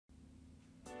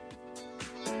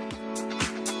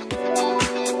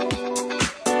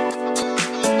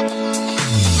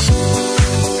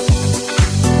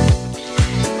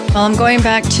Well, I'm going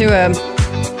back to a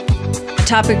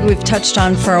topic we've touched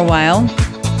on for a while.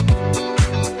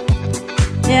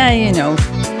 Yeah, you know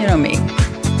me.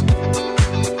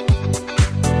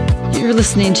 You're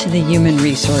listening to The Human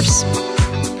Resource.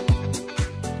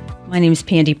 My name is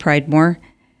Pandy Pridemore,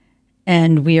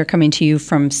 and we are coming to you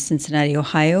from Cincinnati,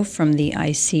 Ohio, from the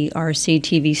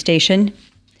ICRC-TV station.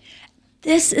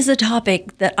 This is a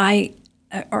topic that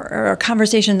or a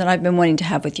conversation that I've been wanting to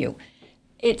have with you.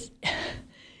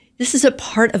 This is a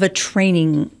part of a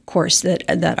training course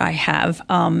that I have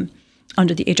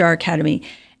under the HR Academy.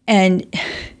 And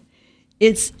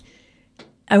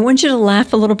I want you to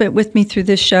laugh a little bit with me through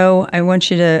this show. I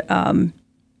want you to,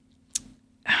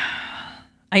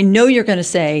 I know you're going to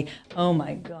say, oh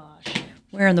my gosh,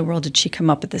 where in the world did she come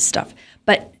up with this stuff?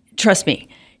 But trust me,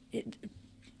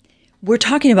 we're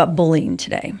talking about bullying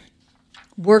today,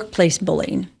 workplace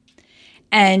bullying.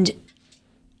 And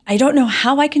I don't know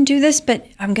how I can do this, but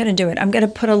I'm going to do it. I'm going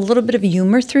to put a little bit of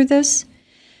humor through this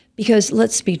because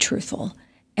let's be truthful.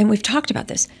 And we've talked about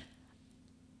this.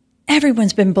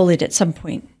 Everyone's been bullied at some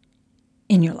point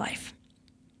in your life.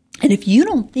 And if you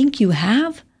don't think you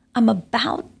have, I'm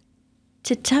about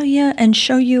to tell you and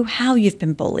show you how you've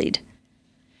been bullied.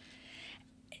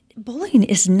 Bullying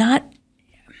is not,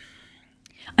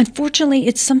 unfortunately,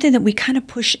 it's something that we kind of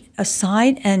push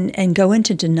aside and go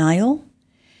into denial.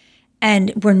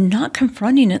 And we're not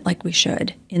confronting it like we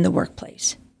should in the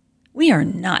workplace. We are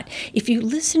not. If you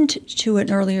listened to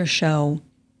an earlier show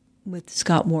with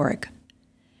Scott Warwick,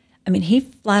 I mean, he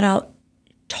flat out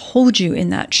told you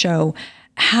in that show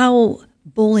how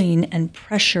bullying and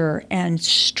pressure and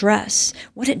stress,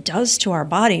 what it does to our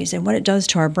bodies and what it does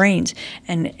to our brains.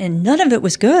 And none of it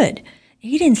was good.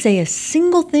 He didn't say a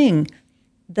single thing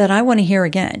that I want to hear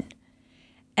again.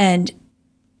 And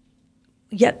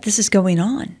yet this is going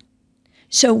on.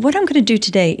 So what I'm going to do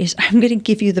today is I'm going to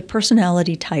give you the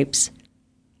personality types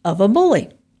of a bully.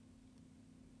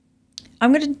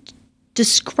 I'm going to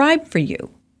describe for you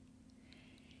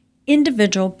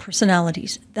individual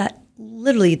personalities that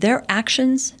literally their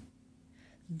actions,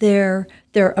 their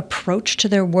approach to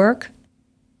their work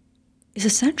is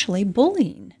essentially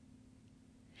bullying.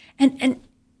 And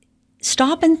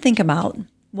stop and think about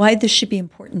why this should be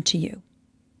important to you.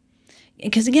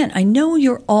 Because again, I know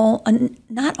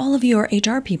not all of you are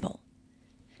HR people.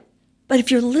 But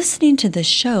if you're listening to this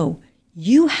show,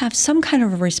 you have some kind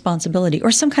of a responsibility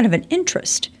or some kind of an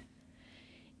interest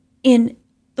in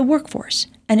the workforce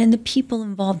and in the people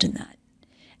involved in that.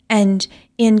 And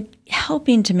in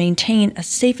helping to maintain a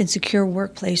safe and secure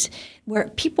workplace where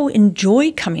people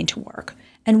enjoy coming to work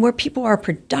and where people are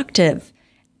productive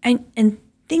and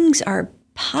things are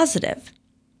positive.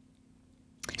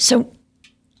 So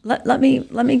let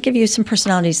me give you some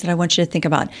personalities that I want you to think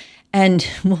about, and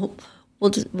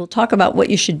we'll talk about what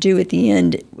you should do at the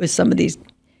end with some of these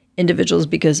individuals,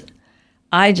 because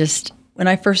when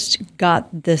I first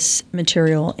got this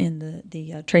material in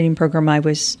the training program, I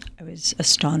was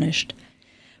astonished.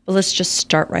 But let's just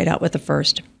start right out with the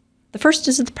first. The first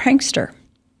is the prankster.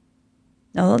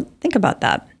 Now think about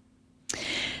that.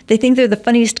 They think they're the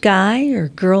funniest guy or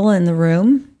girl in the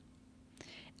room.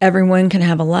 Everyone can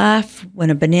have a laugh when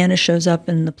a banana shows up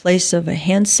in the place of a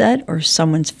handset or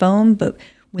someone's phone, but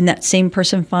when that same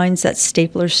person finds that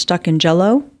stapler stuck in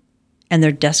Jell-O and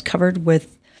their desk covered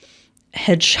with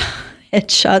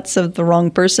headshots of the wrong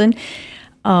person,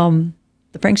 the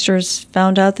pranksters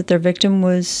found out that their victim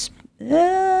was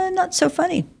not so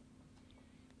funny.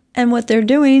 And what they're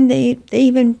doing, they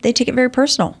take it very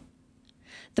personal.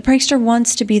 The prankster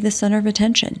wants to be the center of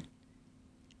attention.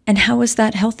 And how is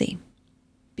that healthy?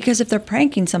 Because if they're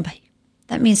pranking somebody,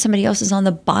 that means somebody else is on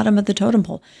the bottom of the totem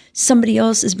pole. Somebody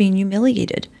else is being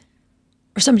humiliated,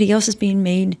 or somebody else is being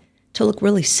made to look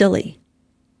really silly.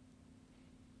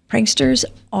 Pranksters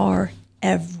are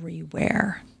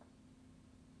everywhere,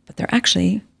 but they're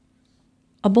actually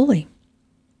a bully.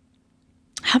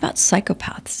 How about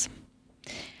psychopaths?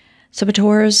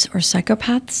 Saboteurs or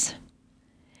psychopaths?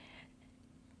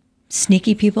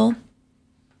 Sneaky people.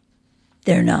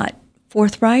 They're not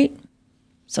forthright.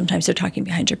 Sometimes they're talking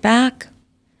behind your back.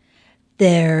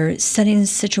 They're setting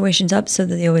situations up so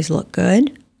that they always look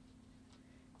good.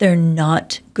 They're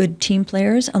not good team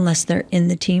players unless they're in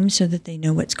the team so that they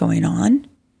know what's going on.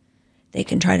 They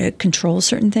can try to control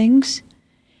certain things.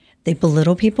 They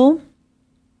belittle people.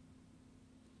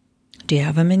 Do you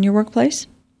have them in your workplace?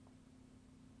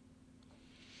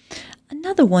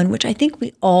 Another one, which I think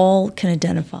we all can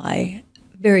identify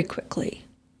very quickly,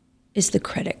 is the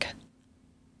critic.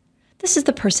 This is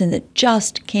the person that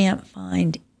just can't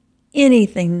find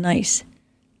anything nice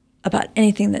about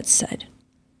anything that's said.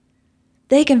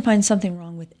 They can find something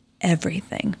wrong with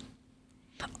everything.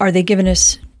 Are they giving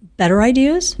us better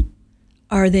ideas?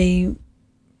 Are they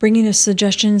bringing us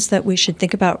suggestions that we should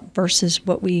think about versus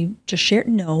what we just shared?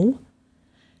 No.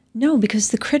 No, because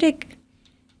the critic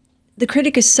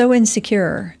is so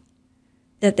insecure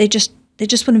that they just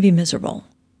want to be miserable.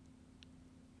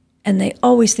 And they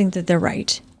always think that they're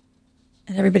right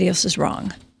and everybody else is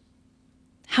wrong.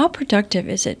 How productive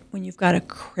is it when you've got a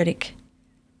critic?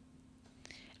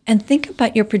 And think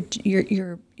about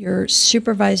your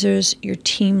supervisors, your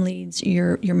team leads,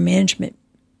 your management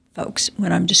folks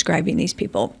when I'm describing these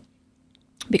people,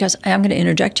 because I am going to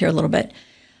interject here a little bit.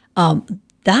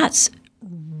 That's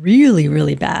really,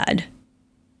 really bad.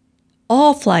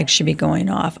 All flags should be going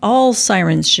off. All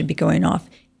sirens should be going off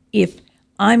if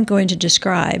I'm going to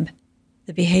describe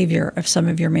the behavior of some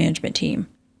of your management team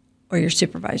or your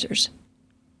supervisors.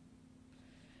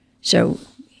 So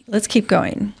let's keep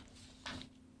going.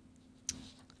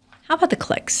 How about the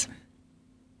cliques?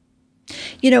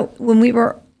 You know, when we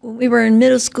were in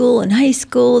middle school and high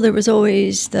school, there was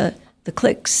always the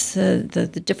cliques,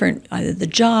 the different, either the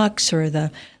jocks or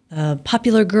the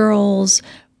popular girls,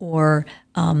 or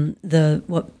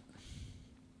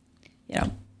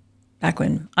back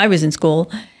when I was in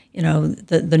school,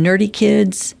 the nerdy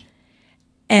kids.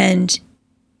 And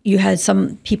you had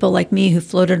some people like me who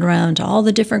floated around to all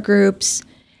the different groups,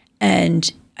 and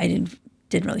I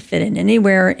didn't really fit in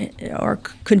anywhere or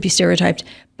couldn't be stereotyped.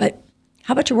 But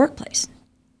how about your workplace?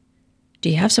 Do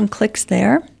you have some cliques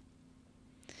there?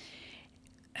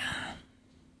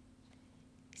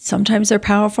 Sometimes they're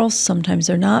powerful, sometimes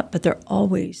they're not, but they're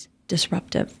always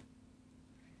disruptive.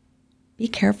 Be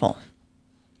careful.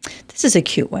 This is a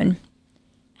cute one.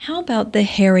 How about the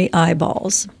hairy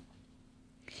eyeballs?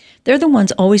 They're the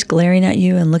ones always glaring at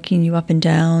you and looking you up and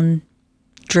down,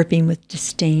 dripping with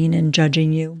disdain and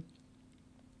judging you.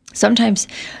 Sometimes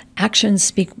actions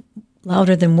speak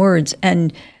louder than words,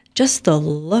 and just the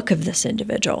look of this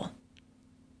individual,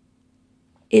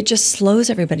 it just slows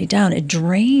everybody down. It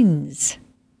drains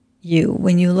you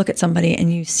when you look at somebody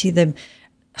and you see them.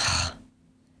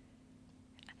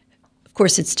 Of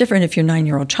course, it's different if your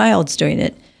 9-year-old child's doing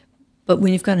it, but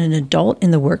when you've got an adult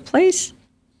in the workplace,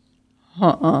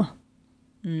 no,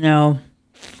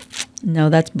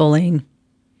 that's bullying.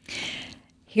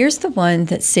 Here's the one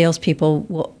that salespeople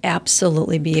will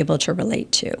absolutely be able to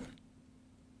relate to.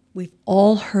 We've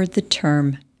all heard the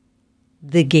term,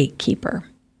 the gatekeeper.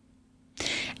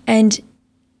 And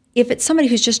if it's somebody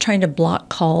who's just trying to block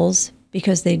calls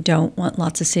because they don't want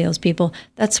lots of salespeople,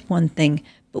 that's one thing.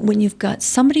 But when you've got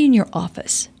somebody in your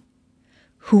office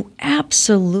who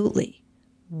absolutely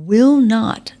will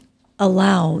not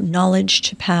allow knowledge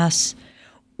to pass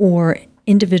or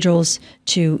individuals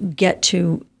to get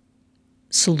to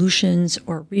solutions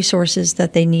or resources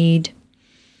that they need,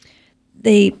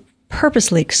 they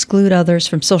purposely exclude others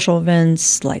from social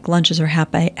events like lunches or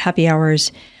happy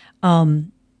hours.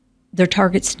 Their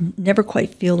targets never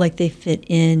quite feel like they fit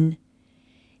in.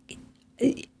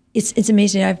 It's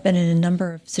amazing. I've been in a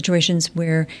number of situations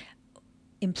where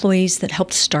employees that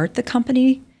helped start the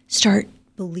company start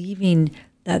believing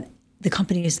that the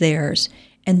company is theirs,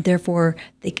 and therefore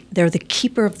they're the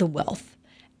keeper of the wealth,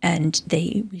 and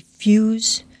they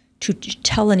refuse to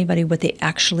tell anybody what they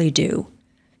actually do.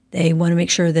 They want to make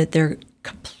sure that they're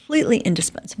completely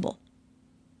indispensable,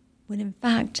 when in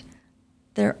fact,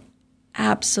 they're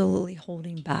absolutely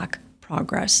holding back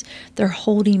progress. They're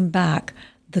holding back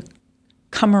the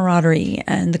camaraderie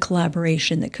and the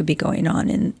collaboration that could be going on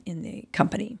in the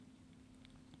company.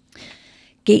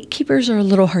 Gatekeepers are a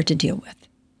little hard to deal with,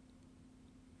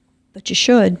 but you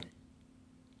should.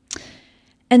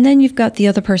 And then you've got the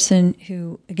other person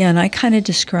who, again, I kind of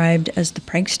described as the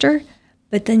prankster,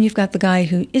 but then you've got the guy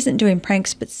who isn't doing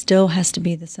pranks but still has to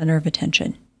be the center of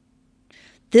attention.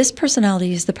 This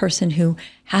personality is the person who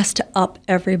has to up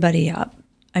everybody up.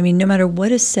 I mean, no matter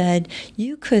what is said,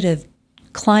 you could have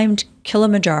climbed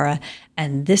Kilimanjaro,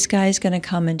 and this guy's going to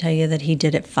come and tell you that he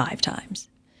did it 5 times.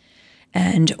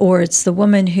 Or it's the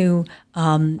woman who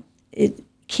it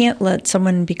can't let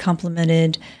someone be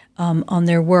complimented on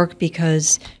their work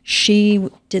because she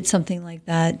did something like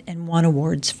that and won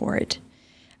awards for it.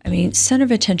 I mean, center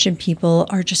of attention people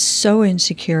are just so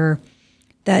insecure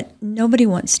that nobody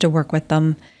wants to work with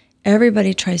them.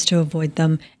 Everybody tries to avoid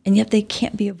them, and yet they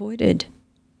can't be avoided.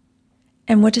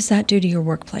 And what does that do to your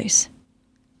workplace?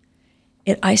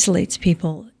 It isolates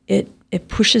people. It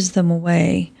pushes them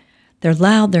away. They're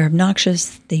loud, they're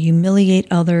obnoxious, they humiliate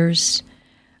others.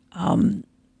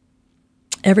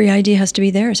 Every idea has to be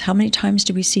theirs. How many times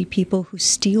do we see people who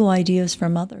steal ideas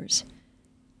from others?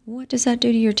 What does that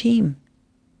do to your team?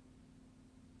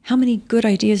 How many good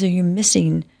ideas are you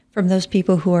missing from those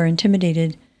people who are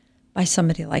intimidated by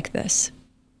somebody like this.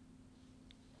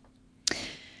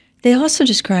 They also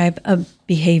describe a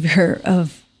behavior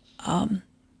of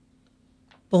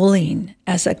bullying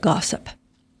as a gossip.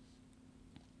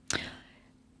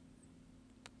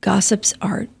 Gossips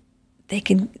they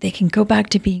can go back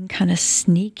to being kind of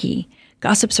sneaky.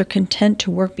 Gossips are content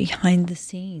to work behind the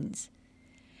scenes.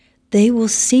 They will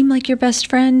seem like your best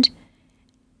friend,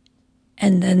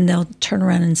 and then they'll turn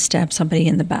around and stab somebody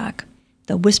in the back.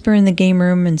 They'll whisper in the game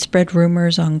room and spread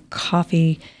rumors on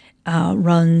coffee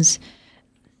runs.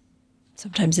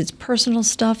 Sometimes it's personal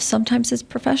stuff, sometimes it's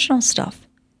professional stuff.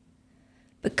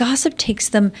 But gossip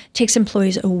takes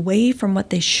employees away from what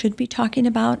they should be talking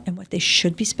about and what they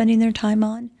should be spending their time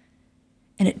on,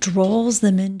 and it draws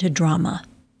them into drama.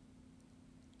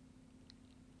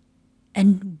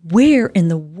 And where in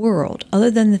the world, other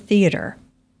than the theater,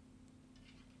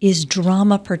 is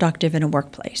drama productive in a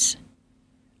workplace?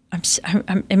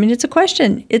 I mean, it's a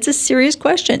question. It's a serious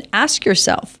question. Ask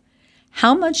yourself,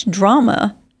 how much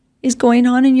drama is going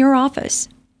on in your office?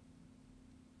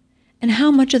 And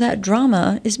how much of that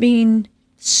drama is being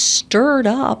stirred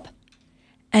up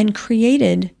and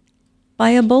created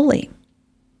by a bully?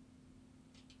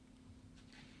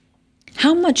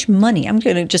 How much money, I'm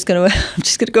just gonna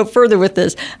go further with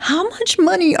this. How much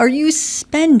money are you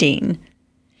spending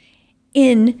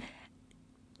in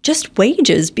just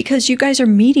wages because you guys are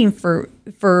meeting for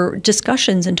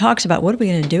discussions and talks about what are we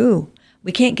going to do?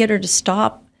 We can't get her to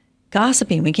stop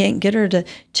gossiping. We can't get her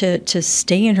to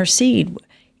stay in her seat.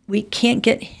 We can't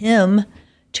get him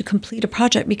to complete a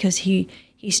project because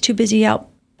he's too busy out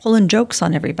pulling jokes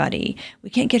on everybody. We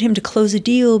can't get him to close a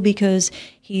deal because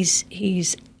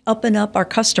he's upping up our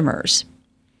customers.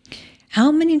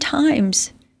 How many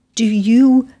times do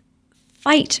you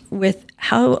fight with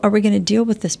how are we going to deal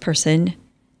with this person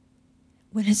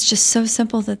when it's just so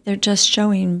simple that they're just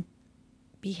showing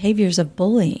behaviors of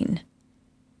bullying,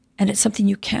 and it's something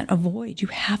you can't avoid? You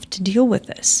have to deal with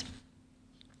this.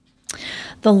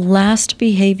 The last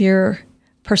behavior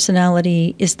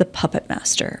personality is the puppet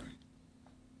master.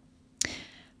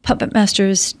 Puppet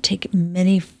masters take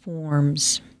many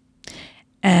forms,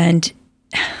 and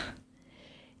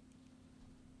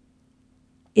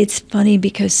it's funny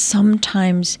because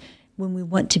sometimes when we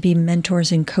want to be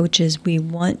mentors and coaches, we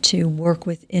want to work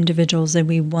with individuals and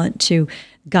we want to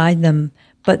guide them.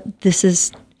 But this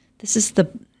is the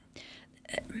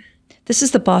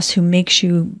boss who makes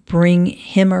you bring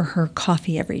him or her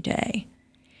coffee every day.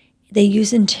 They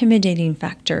use intimidating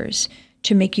factors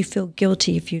to make you feel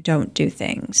guilty if you don't do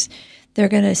things. They're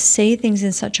going to say things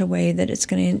in such a way that it's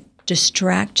going to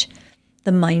distract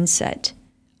the mindset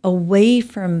away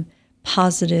from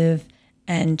positive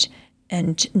and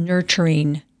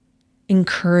nurturing,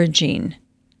 encouraging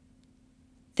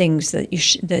things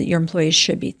that your employees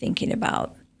should be thinking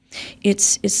about.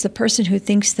 It's the person who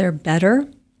thinks they're better.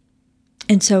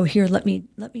 And so here, let me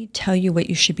tell you what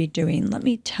you should be doing. Let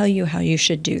me tell you how you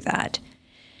should do that.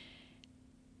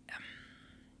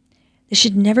 They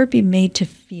should never be made to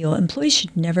feel, employees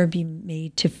should never be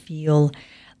made to feel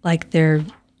like they're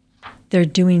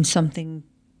doing something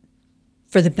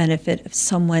for the benefit of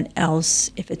someone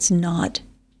else if it's not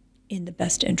in the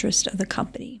best interest of the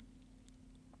company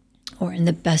or in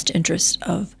the best interest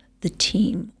of the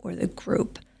team or the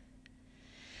group.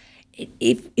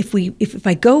 If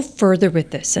I go further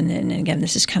with this, and again,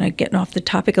 this is kind of getting off the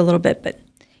topic a little bit, but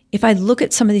if I look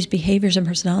at some of these behaviors and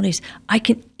personalities, I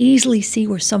can easily see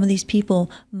where some of these people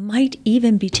might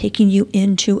even be taking you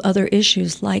into other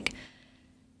issues like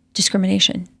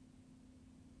discrimination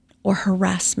or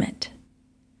harassment.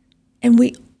 And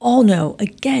we all know,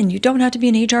 again, you don't have to be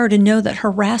an HR to know that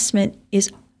harassment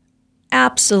is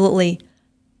absolutely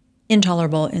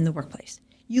intolerable in the workplace.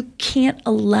 You can't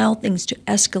allow things to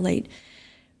escalate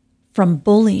from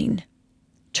bullying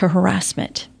to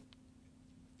harassment.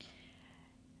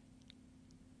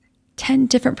 10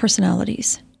 different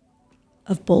personalities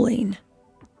of bullying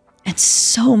and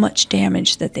so much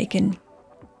damage that they can,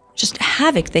 just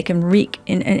havoc they can wreak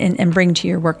and bring to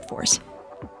your workforce.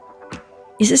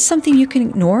 Is this something you can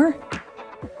ignore?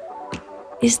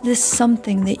 Is this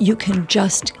something that you can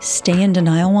just stay in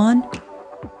denial on?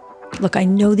 Look, I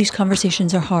know these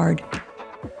conversations are hard,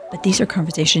 but these are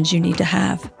conversations you need to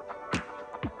have.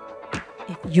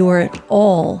 If you're at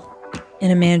all in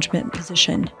a management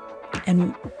position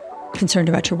and concerned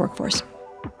about your workforce.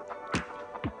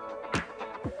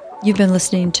 You've been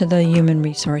listening to The Human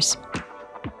Resource.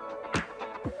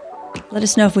 Let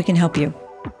us know if we can help you.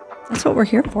 That's what we're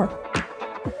here for.